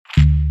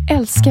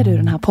Älskar du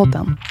den här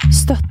podden?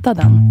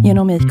 Stötta den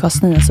genom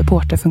IKAs nya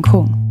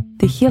supporterfunktion.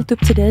 Det är helt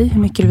upp till dig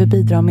hur mycket du vill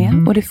bidra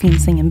med och det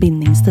finns ingen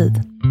bindningstid.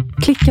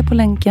 Klicka på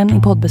länken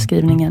i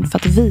poddbeskrivningen för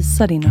att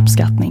visa din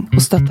uppskattning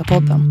och stötta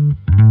podden.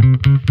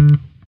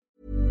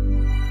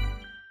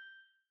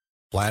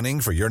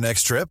 Planning for your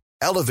next trip?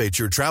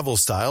 Elevate your travel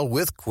style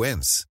with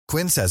Quince.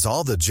 Quince has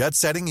all the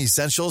jet-setting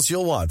essentials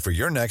you'll want for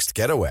your next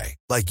getaway,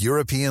 like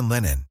European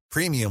linen,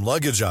 premium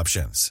luggage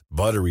options,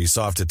 buttery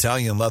soft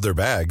Italian leather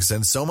bags,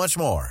 and so much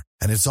more.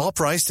 And it's all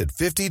priced at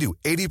 50 to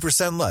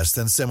 80% less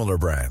than similar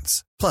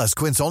brands. Plus,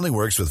 Quince only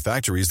works with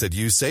factories that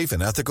use safe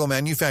and ethical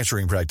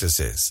manufacturing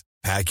practices.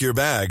 Pack your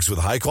bags with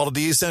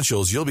high-quality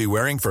essentials you'll be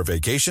wearing for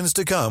vacations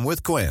to come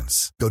with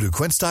Quince. Go to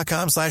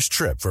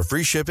quince.com/trip for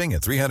free shipping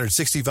and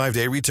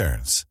 365-day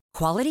returns.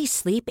 Quality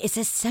sleep is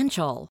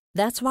essential.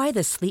 That's why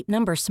the Sleep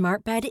Number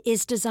Smart Bed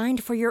is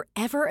designed for your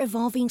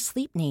ever-evolving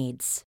sleep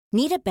needs.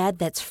 Need a bed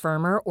that's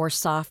firmer or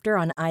softer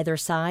on either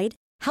side?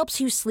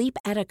 Helps you sleep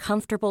at a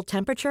comfortable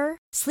temperature?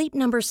 Sleep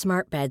Number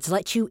Smart Beds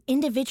let you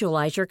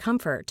individualize your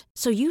comfort,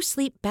 so you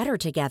sleep better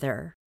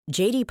together.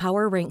 J.D.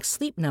 Power ranks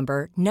Sleep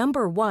Number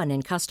 #1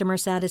 in customer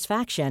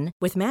satisfaction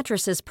with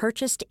mattresses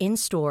purchased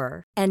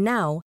in-store. And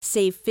now,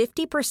 save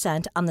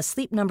 50% on the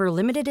Sleep Number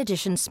Limited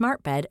Edition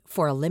Smart Bed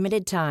for a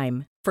limited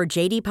time. For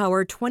J.D.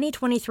 Power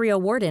 2023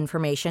 award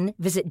information,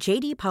 visit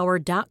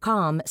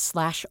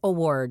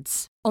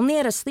jdpower.com/awards. Only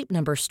at a Sleep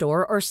Number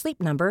store or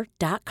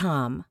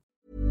sleepnumber.com.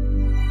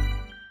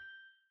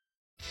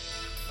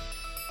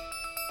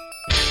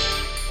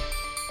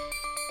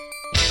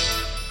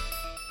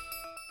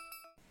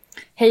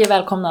 Hej och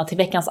välkomna till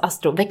veckans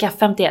Astro, vecka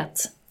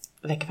 51.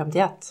 Vecka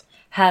 51.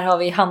 Här har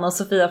vi Hanna och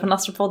Sofia från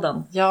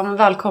Astropodden. Ja, men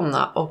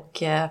välkomna.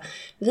 Och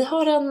vi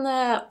har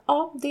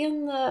det är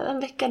en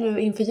vecka nu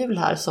inför jul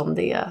här som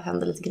det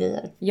händer lite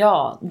grejer.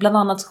 Ja, bland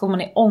annat så kommer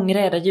ni ångra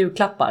era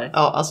julklappar.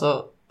 Ja,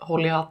 alltså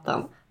håll i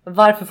hatten.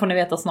 Varför får ni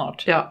veta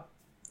snart. Ja,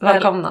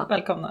 välkomna.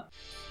 Välkomna.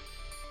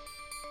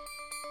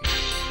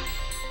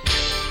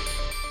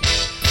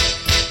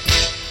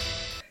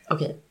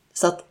 Okej.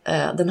 Så att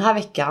den här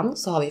veckan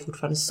så har vi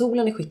fortfarande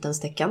solen i skyttens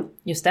tecken.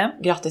 Just det.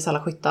 Grattis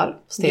alla skyttar.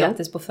 Sten.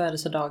 Grattis på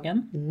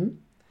födelsedagen.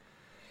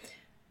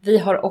 Vi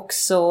har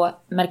också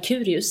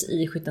Merkurius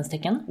i skyttens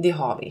tecken. Det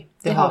har vi.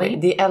 Det har vi.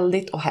 Det är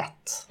eldigt och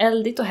hett.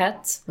 Eldigt och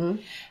hett.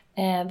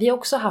 Vi har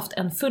också haft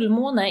en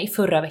fullmåne i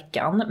förra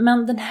veckan.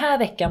 Men den här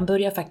veckan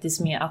börjar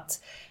faktiskt med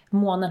att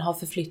månen har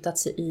förflyttat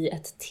sig i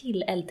ett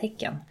till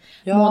eldtecken.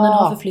 Ja. Månen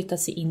har förflyttat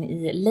sig in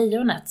i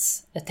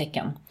lejonets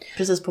tecken.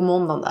 Precis på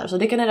måndagen där. Så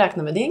det kan ni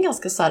räkna med. Det är en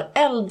ganska så här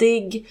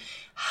eldig,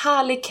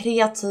 härlig,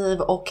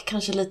 kreativ och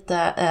kanske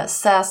lite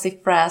sassy,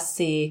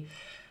 frassy.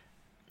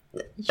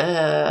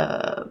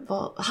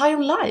 High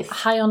on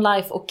life. High on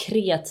life och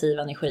kreativ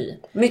energi.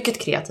 Mycket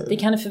kreativ. Det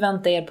kan ni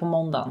förvänta er på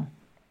måndagen.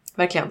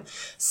 Verkligen.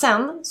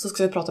 Sen så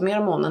ska vi prata mer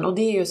om månen. Och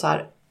det är ju så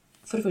här,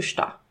 för det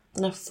första,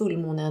 den här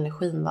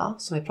fullmåneenergin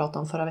som vi pratade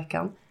om förra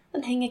veckan,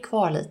 den hänger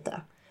kvar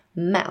lite.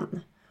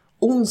 Men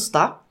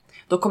onsdag,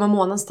 då kommer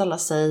månen ställa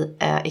sig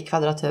i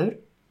kvadratur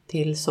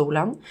till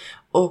solen.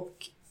 Och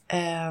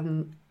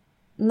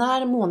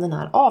när månen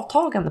är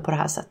avtagande på det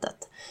här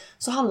sättet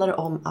så handlar det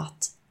om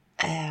att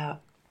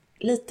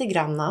lite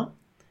granna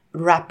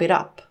wrap it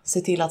up.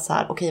 Se till att så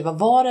här, okej, vad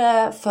var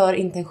det för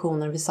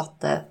intentioner vi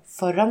satte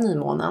förra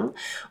nymånen?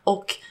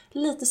 Och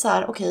lite så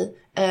här, okej,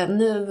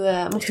 nu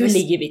måste hur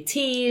ligger vi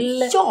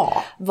till?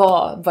 Ja.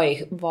 Vad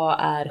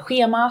är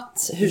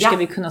schemat? Hur ska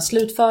vi kunna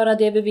slutföra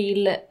det vi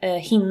vill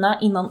hinna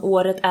innan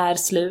året är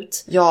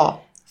slut? Ja,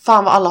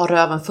 fan vad alla har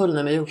röven full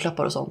nu med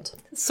julklappar och sånt.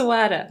 Så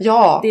är det.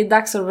 Ja. Det är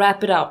dags att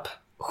wrap it up.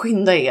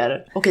 Skynda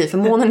er. Okej, för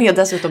månen är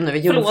dessutom nu i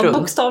jungfrun. Förlåt,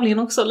 bokstavligen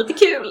också lite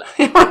kul.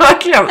 Ja,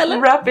 verkligen. Eller?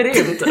 Wrap it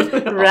in.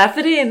 Wrap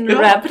it in,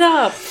 wrap it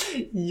up.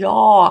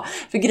 Ja,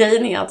 för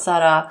grejen är att så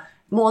här,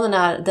 månen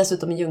är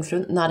dessutom i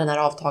jungfrun när den är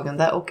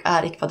avtagande och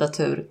är i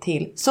kvadratur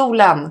till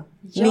solen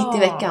mitt i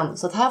veckan.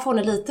 Så att här får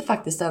ni lite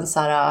faktiskt en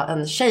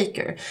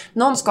shaker.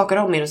 Någon skakar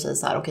om er och säger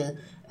så här, okej,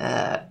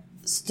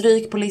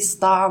 stryk på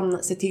listan,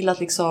 se till att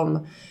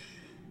liksom,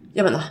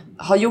 jag menar,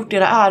 ha gjort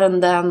era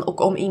ärenden,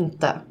 och om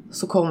inte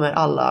så kommer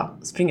alla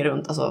springa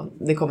runt. Alltså,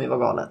 det kommer ju vara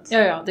galet.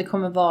 Ja, det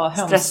kommer vara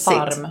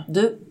hönsfarm.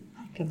 Du,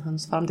 verkligen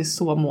hönsfarm, det är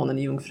så månen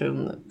i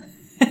jungfrun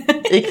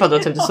i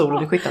kvadratur till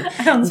solen i skytten.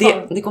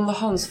 Det kommer vara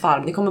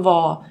hönsfarm. Det kommer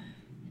vara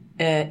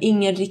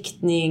ingen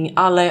riktning,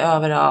 alla är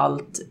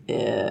överallt,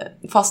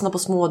 fastna på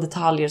små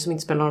detaljer som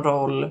inte spelar någon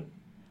roll.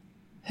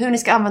 Hur ni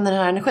ska använda den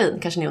här energin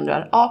kanske ni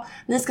undrar. Ja,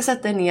 ni ska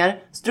sätta er ner,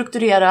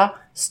 strukturera,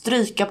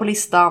 stryka på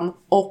listan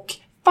och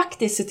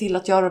faktiskt se till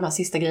att göra de här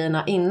sista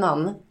grejerna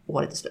innan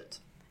året är slut.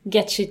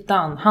 Get shit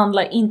done.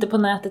 Handla inte på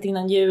nätet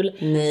innan jul.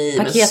 Nej,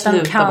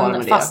 paketen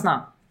kan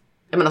fastna.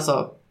 Jag menar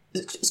alltså,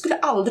 skulle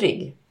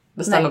aldrig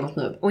beställa något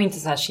nu. Och inte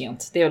så här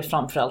sent. Det är väl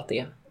framförallt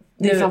det.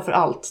 Det är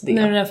framförallt det.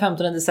 Nu är det den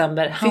 15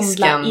 december.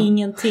 Handla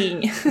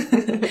ingenting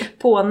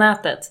på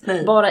nätet.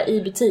 Nej. Bara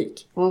i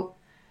butik.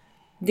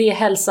 Det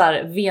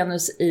hälsar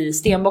Venus i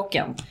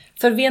Stenbocken.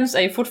 För Venus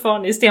är ju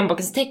fortfarande i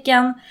Stenbockens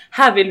tecken.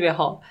 Här vill vi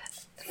ha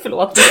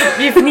Förlåt,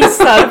 vi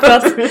fnissar för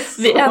att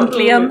vi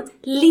äntligen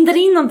lindar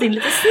in någonting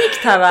lite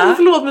snyggt här va?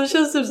 Förlåt, men det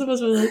känns typ som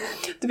att vi,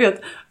 du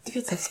vet så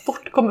här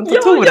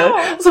sportkommentatorer.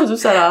 Som typ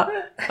såhär,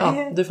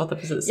 ja, du fattar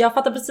precis. Jag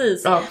fattar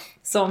precis. Ja.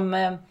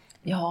 Som,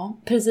 ja,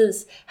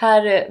 precis.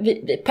 Här,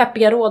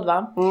 peppiga råd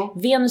va?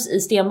 Venus i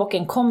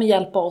stenbocken kommer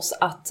hjälpa oss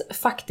att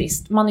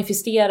faktiskt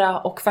manifestera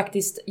och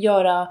faktiskt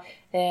göra,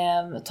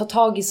 ta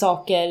tag i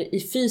saker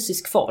i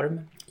fysisk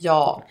form.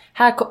 Ja.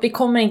 Vi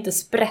kommer inte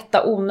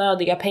sprätta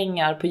onödiga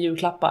pengar på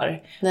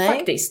julklappar. Nej.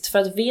 Faktiskt. För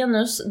att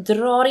Venus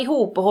drar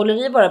ihop och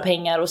håller i våra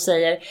pengar och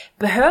säger: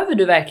 behöver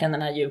du verkligen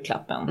den här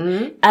julklappen?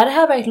 Är det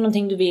här verkligen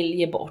någonting du vill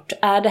ge bort?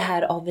 Är det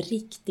här av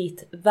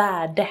riktigt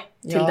värde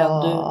till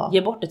den du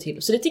ger bort det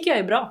till? Så det tycker jag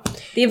är bra.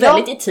 Det är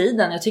väldigt i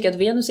tiden. Jag tycker att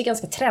Venus är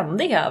ganska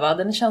trendig här va?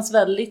 Den känns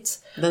väldigt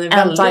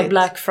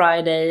anti-Black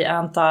Friday,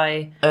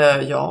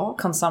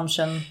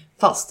 anti-consumption.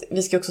 Fast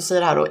vi ska också säga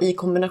det här då, i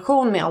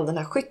kombination med all den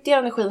här skyttiga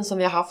energin som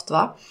vi har haft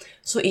va,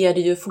 så är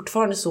det ju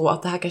fortfarande så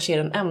att det här kanske är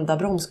den enda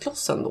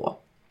bromsklossen då.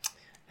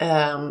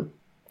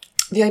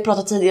 Vi har ju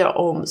pratat tidigare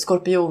om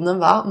skorpionen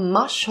va,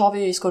 Mars har vi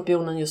ju i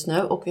skorpionen just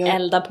nu. Och vi har...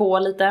 elda på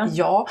lite.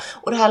 Ja,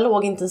 och det här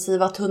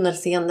lågintensiva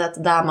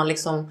tunnelseendet där man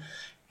liksom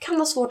kan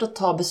ha svårt att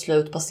ta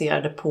beslut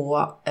baserade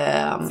på...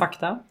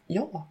 fakta.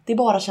 Ja, det är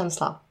bara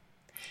känsla.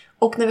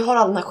 Och när vi har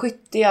all den här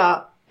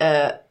skyttiga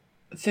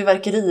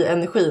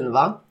fyrverkerienergin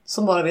va,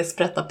 som bara vill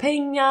sprätta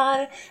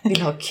pengar,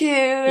 vill ha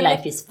kul.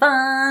 Life is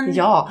fun.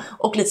 Ja,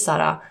 och lite så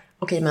här,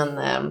 okej, men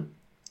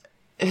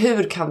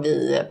hur kan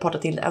vi parta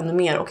till det ännu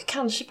mer och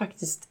kanske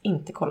faktiskt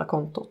inte kolla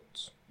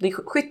kontot.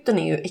 Skytten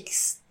är ju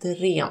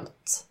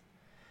extremt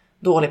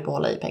dålig på att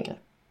hålla i pengar.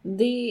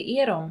 Det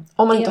är de.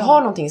 Om man inte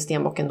har någonting i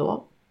stenbocken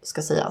då,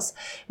 ska sägas.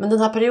 Men den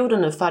här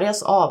perioden nu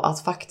färgas av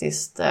att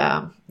faktiskt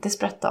det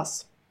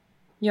sprättas.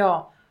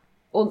 Ja.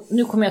 Och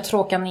nu kommer jag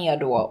tråka ner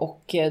då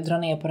och dra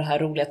ner på det här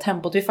roliga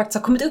tempot vi faktiskt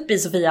har kommit upp i,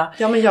 Sofia.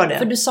 Ja, men gör det.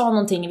 För du sa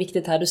någonting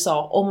viktigt här. Du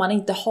sa, om man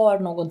inte har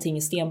någonting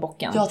i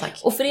stenbocken. Ja,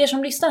 tack. Och för er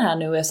som lyssnar här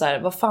nu är så här,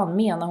 vad fan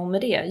menar hon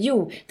med det?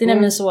 Jo, det är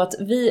nämligen så att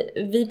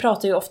vi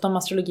pratar ju ofta om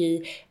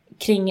astrologi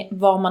kring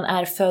vad man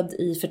är född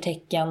i för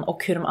tecken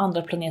och hur de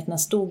andra planeterna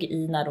stod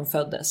i när de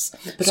föddes.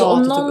 Så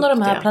om någon av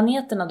de här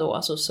planeterna då,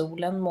 alltså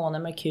solen,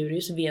 månen,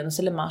 Merkurius, Venus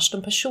eller Mars,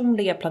 de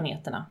personliga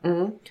planeterna,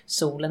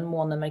 solen,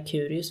 månen,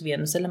 Merkurius,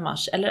 Venus eller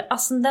Mars, eller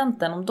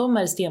ascendenten, om de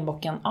är i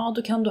stenbocken, ja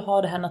då kan du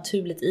ha det här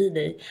naturligt i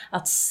dig,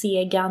 att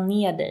sega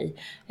ner dig,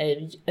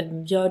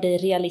 gör dig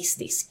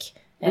realistisk,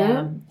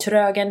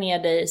 tröga ner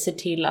dig, se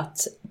till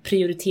att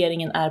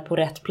prioriteringen är på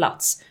rätt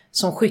plats,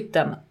 som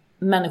skytten.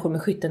 Människor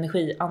med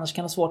skyttenergi annars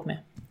kan ha svårt med.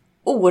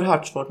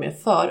 Oerhört svårt med,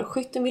 för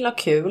skytten vill ha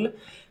kul,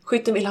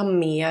 skytten vill ha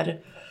mer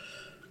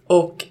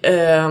och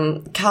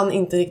kan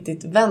inte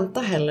riktigt vänta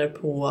heller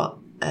på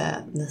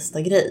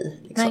nästa grej.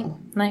 Liksom.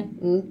 Nej.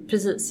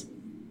 Precis.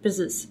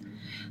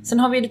 Sen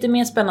har vi lite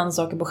mer spännande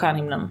saker på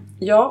stjärnhimlen.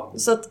 Ja,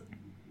 så att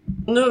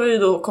nu har vi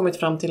då kommit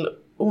fram till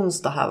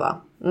onsdag här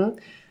va.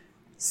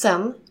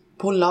 Sen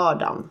på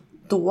lördagen,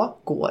 då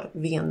går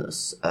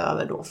Venus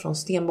över då från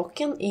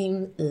stenbocken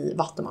in i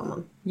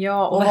Vattumannen.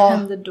 Ja, och vad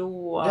händer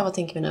då? Ja, vad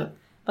tänker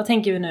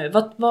vi nu?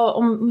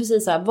 Om vi säger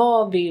så här,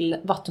 vad vill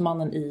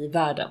Vattumannen i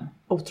världen?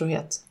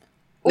 Otrohet.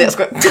 Nej, jag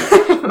skojar.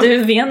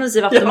 Du, Venus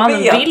i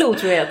Vattumannen vill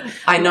otrohet.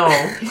 I know.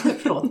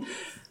 Förlåt.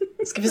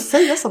 Ska vi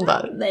säga sånt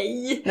där?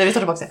 Nej, vi tar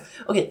tillbaka det.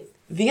 Okej,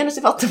 Venus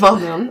i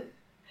Vattumannen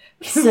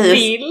säger...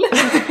 vill.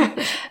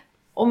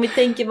 Om vi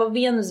tänker vad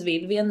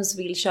Venus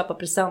vill köpa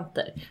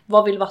presenter.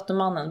 Vad vill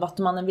Vattumannen?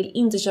 Vattumannen vill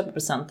inte köpa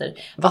presenter.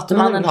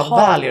 Vattumannen vill ha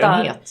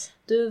välgörenhet.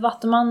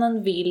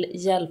 Vattumannen vill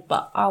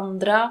hjälpa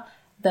andra.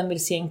 Den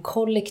vill se en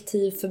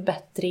kollektiv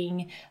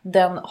förbättring.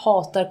 Den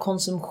hatar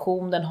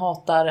konsumtion. Den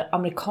hatar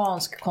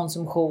amerikansk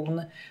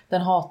konsumtion.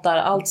 Den hatar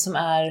allt som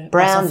är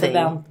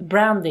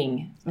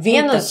branding.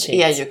 Venus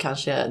är ju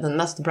kanske den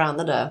mest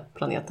brandade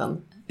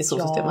planeten i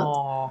solsystemet.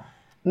 Ja.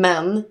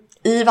 Men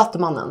i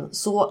Vattumannen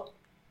så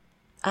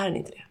är den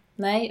inte det.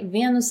 Nej,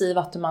 Venus i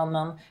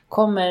Vattumannen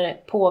kommer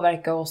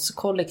påverka oss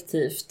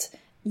kollektivt.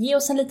 Ge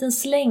oss en liten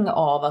släng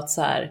av att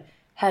så här,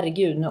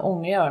 herregud, nu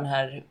ångrar jag den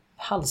här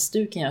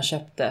halsduken jag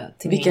köpte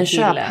till min kille.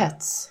 Vilken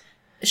köphets.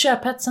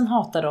 Köphetsen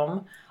hatar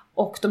de.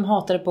 Och de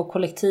hatar det på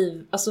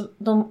kollektiv. Alltså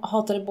de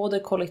hatar det både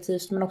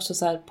kollektivt men också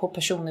så här på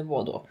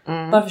personnivå då.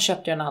 Varför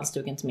köpte jag den här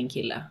halsduken till min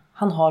kille?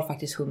 Han har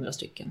faktiskt 100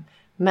 stycken.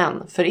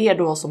 Men för er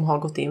då som har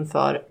gått in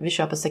för vi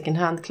köper second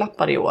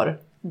hand-klappar i år.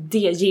 Det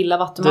gillar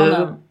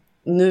Vattumannen.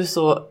 Nu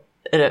så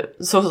är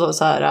det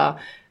så här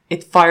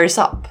it fires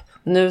up.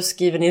 Nu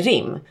skriver ni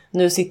rim.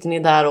 Nu sitter ni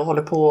där och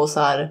håller på och så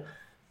här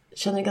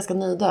känner er ganska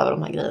nöjda över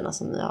de här grejerna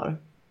som ni har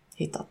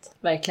hittat.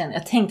 Verkligen.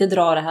 Jag tänkte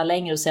dra det här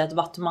längre och säga att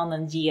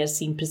Vattumannen ger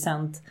sin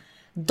present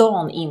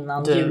dagen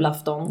innan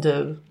julafton.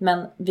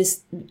 Men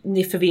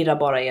ni förvirrar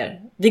bara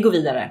er. Vi går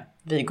vidare.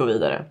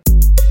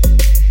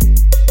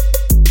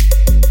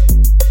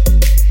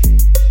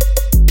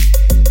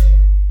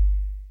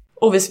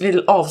 Och vi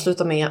vill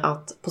avsluta med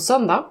att på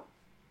söndag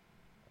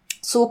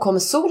så kommer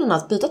solen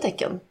att byta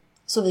tecken.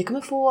 Så vi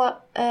kommer få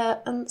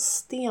en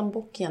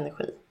stenbockig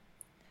energi.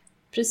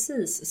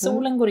 Precis.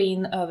 Solen går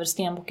in över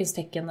Stenbockens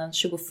tecken den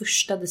 21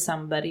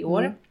 december i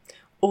år.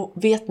 Och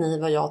vet ni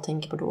vad jag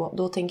tänker på då?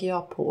 Då tänker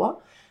jag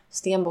på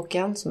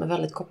Stenbocken som är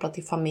väldigt kopplad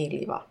till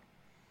familj, va?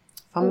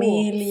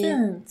 Familj,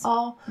 fint.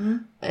 Ja,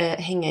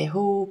 hänga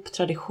ihop,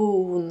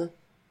 tradition,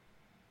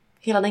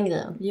 hela den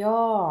grejen.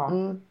 Ja.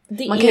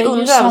 Man kan ju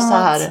undra över så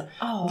här,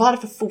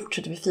 varför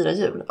fortsätter vi fira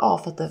jul? Ja,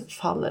 för att det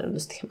faller under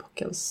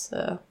Stenbockens,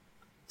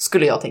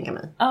 skulle jag tänka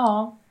mig.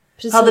 Ja,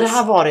 precis. Hade det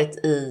här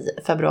varit i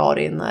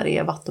februari när det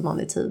är vattuman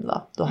i tid,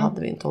 va? Då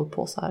hade vi inte hållit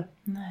på så här.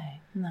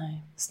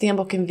 Nej.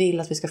 Stenbocken vill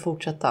att vi ska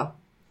fortsätta.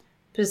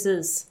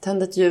 Precis.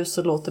 Tänd ett ljus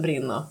och låt det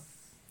brinna.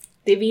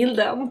 Det vill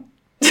den.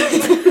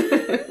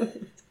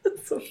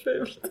 Så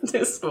fult. Det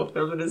är så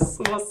fult, men det är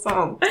så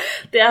sant.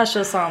 Det är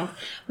så sant.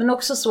 Men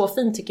också så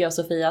fint tycker jag,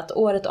 Sofia, att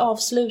året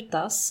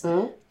avslutas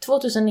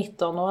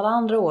 2019 och alla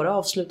andra år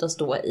avslutas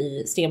då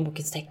i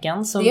Stenbockens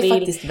tecken. Som det är vill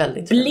faktiskt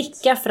väldigt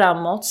blicka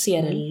framåt,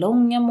 se det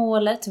långa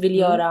målet, vill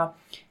göra,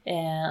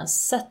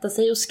 sätta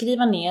sig och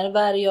skriva ner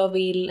vad är det jag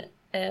vill,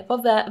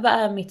 vad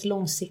är mitt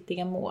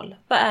långsiktiga mål?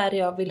 Vad är det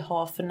jag vill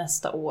ha för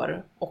nästa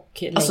år och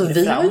längre alltså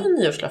vi fram? har ju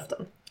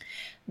nyårslöften.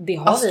 Det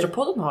har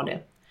Astropodden har det.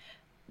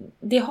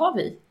 Det har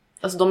vi.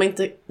 Alltså de är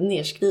inte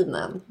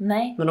nedskrivna än.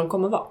 Nej. Men de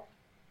kommer vara.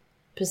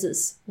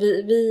 Precis.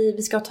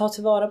 Vi ska ta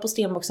tillvara på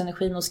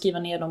stenbocksenergin och skriva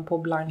ner dem på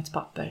blankt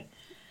papper.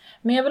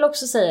 Men jag vill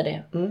också säga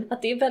det.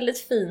 Att det är väldigt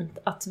fint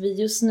att vi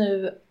just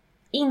nu,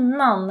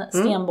 innan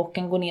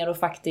stenbocken går ner och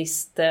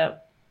faktiskt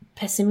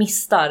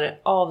pessimistar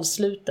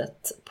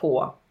avslutet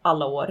på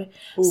alla år.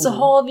 Så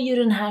har vi ju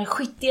den här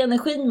skitiga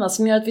energin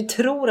som gör att vi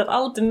tror att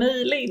allt är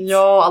möjligt.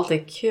 Ja, allt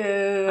är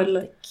kul.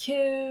 Allt är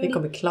kul. Vi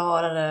kommer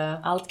klara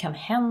det. Allt kan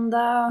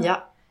hända.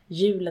 Ja.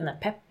 Julen är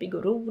peppig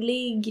och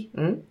rolig.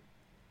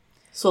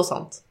 Så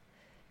sant.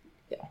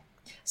 Ja.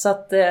 Så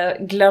att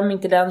glöm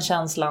inte den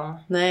känslan.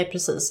 Nej,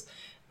 precis.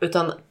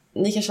 Utan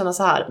ni kan känna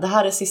så här. Det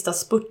här är sista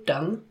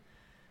spurten.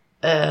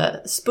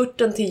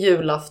 Spurten till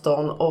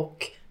julafton.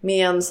 Och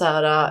med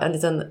en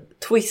liten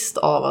twist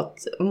av att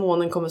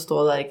månen kommer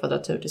stå där i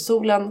kvadratur till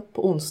solen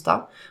på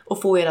onsdag.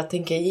 Och få er att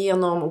tänka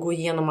igenom och gå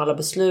igenom alla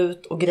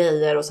beslut och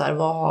grejer. Och så här,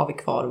 vad har vi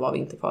kvar och vad har vi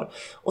inte kvar.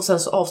 Och sen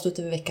så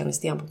avslutar vi veckan i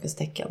Stenbockens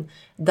tecken.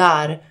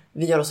 Där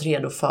vi gör oss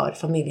redo för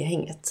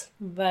familjehänget.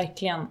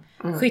 Verkligen.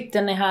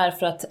 Skytten är här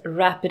för att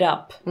wrap it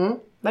up.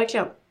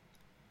 Verkligen.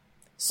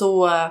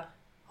 Så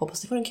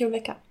hoppas ni får en kul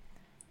vecka.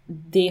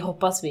 Det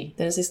hoppas vi.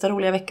 Det är den sista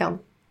roliga veckan.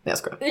 Nej, jag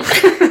skojar.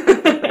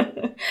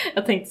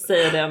 Jag tänkte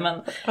säga det,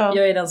 men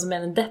jag är den som är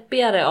den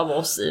deppigare av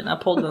oss i den här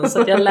podden.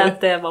 Så att jag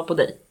lät det vara på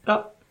dig.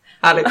 Ja,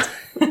 härligt.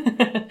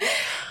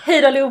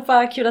 Hej då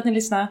allihopa, kul att ni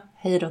lyssnar.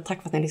 Hej då,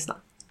 tack för att ni lyssnar.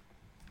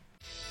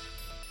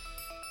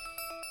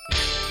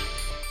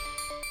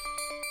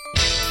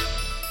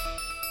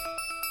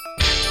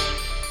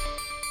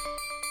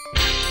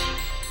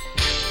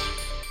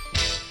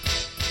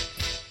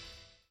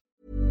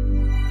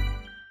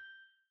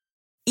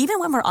 Even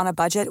when we're on a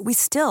budget, we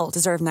still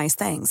deserve nice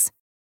things.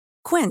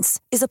 Quince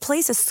is a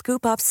place to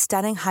scoop up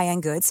stunning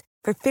high-end goods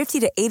for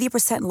 50 to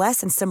 80% less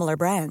than similar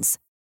brands.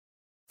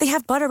 They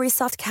have buttery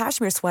soft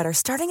cashmere sweaters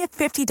starting at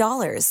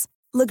 $50,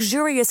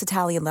 luxurious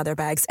Italian leather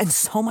bags, and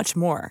so much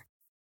more.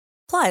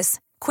 Plus,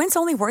 Quince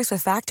only works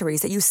with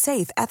factories that use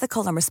safe,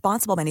 ethical, and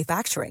responsible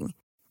manufacturing.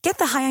 Get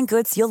the high-end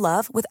goods you'll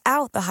love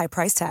without the high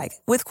price tag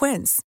with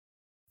Quince.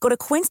 Go to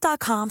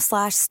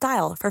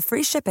quince.com/style for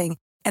free shipping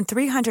and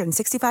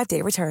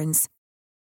 365-day returns.